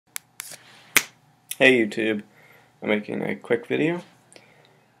Hey YouTube, I'm making a quick video.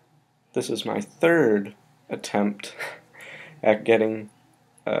 This is my third attempt at getting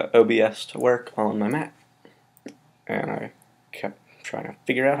OBS to work on my Mac, and I kept trying to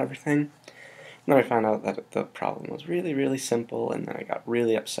figure out everything, and then I found out that the problem was really simple, and then I got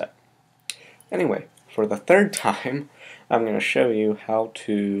really upset. Anyway, for the third time, I'm going to show you how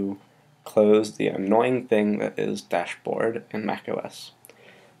to close the annoying thing that is Dashboard in macOS.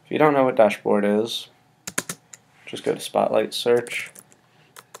 If you don't know what Dashboard is, just go to Spotlight Search,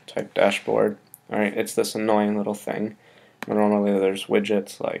 type Dashboard. Alright, it's this annoying little thing. Normally there's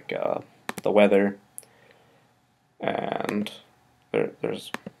widgets like the weather, and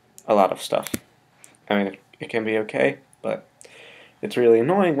there's a lot of stuff. I mean, it can be okay, but it's really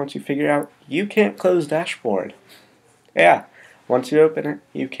annoying once you figure out you can't close Dashboard. Yeah, once you open it,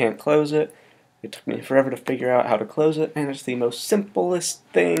 you can't close it. It took me forever to figure out how to close it, and it's the most simplest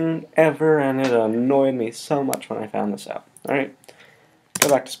thing ever, and it annoyed me so much when I found this out. Alright, go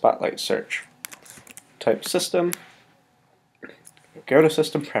back to Spotlight Search. Type System, go to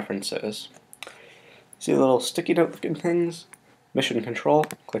System Preferences. See the little sticky note looking things? Mission Control,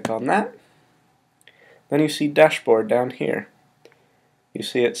 click on that. Then you see Dashboard down here. You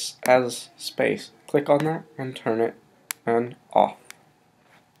see it's as space. Click on that and turn it on off.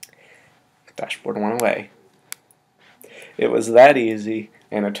 Dashboard went away. It was that easy,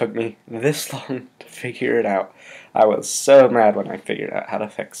 and it took me this long to figure it out. I was so mad when I figured out how to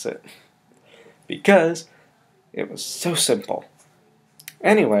fix it, because it was so simple.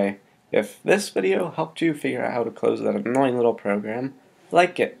 Anyway, if this video helped you figure out how to close that annoying little program,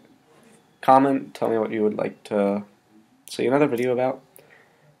 like it. Comment, tell me what you would like to see another video about.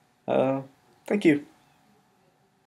 Thank you.